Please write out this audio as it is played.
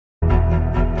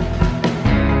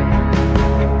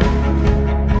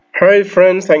Hi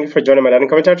friends, thank you for joining my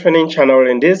computer training channel.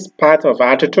 In this part of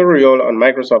our tutorial on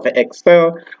Microsoft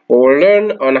Excel, we will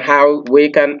learn on how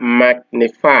we can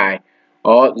magnify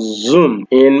or zoom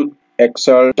in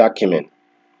Excel document.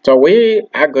 So we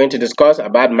are going to discuss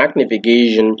about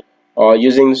magnification or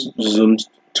using zoom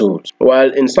tools.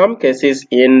 Well, in some cases,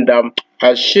 in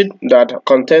a sheet that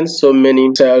contains so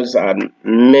many cells and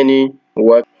many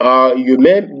work, you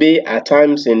may be at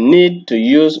times in need to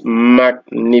use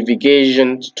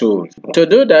magnification tools. To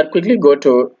do that, quickly go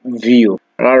to View.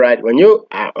 Alright, when you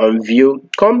are on View,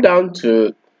 come down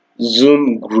to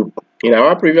Zoom Group. In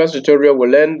our previous tutorial, we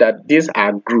learned that these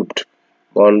are grouped.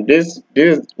 On this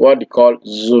is what they call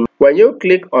zoom. When you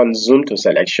click on zoom to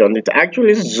selection, it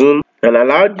actually zooms and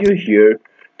allowed you here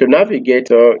to navigate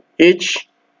to each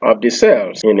of the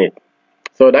cells in it.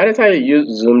 So that is how you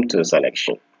use zoom to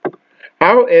selection.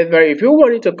 However, if you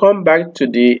want it to come back to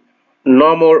the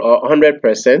normal or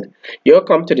 100%, you'll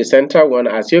come to the center one.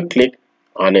 As you click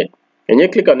on it, when you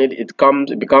click on it, it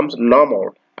becomes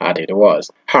normal as it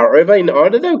was. However, in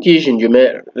other occasions, you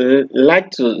may like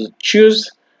to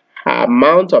choose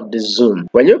amount of the zoom.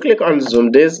 When you click on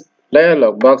zoom, this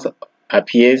dialog box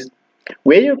appears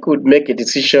where you could make a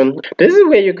decision. This is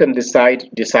where you can decide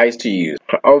the size to use.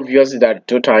 Obviously that's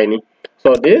too tiny,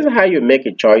 so this is how you make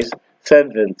a choice.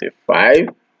 75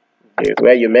 is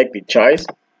where you make the choice,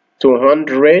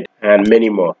 200 and many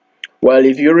more. Well,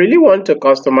 if you really want to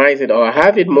customize it or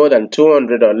have it more than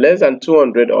 200 or less than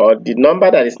 200 or the number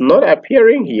that is not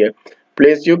appearing here,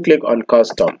 please you click on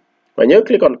custom. When you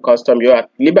click on custom, you are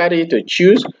at liberty to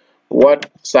choose what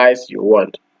size you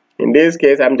want. In this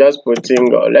case, I'm just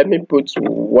putting, let me put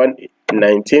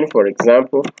 119 for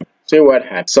example, see what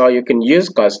happens. So you can use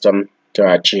custom to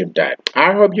achieve that.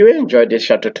 I hope you enjoyed this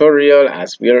short tutorial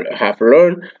as we have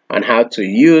learned on how to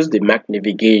use the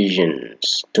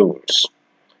magnifications tools.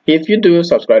 If you do,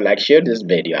 subscribe, like, share this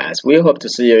video as we hope to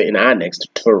see you in our next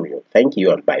tutorial. Thank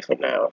you and bye for now.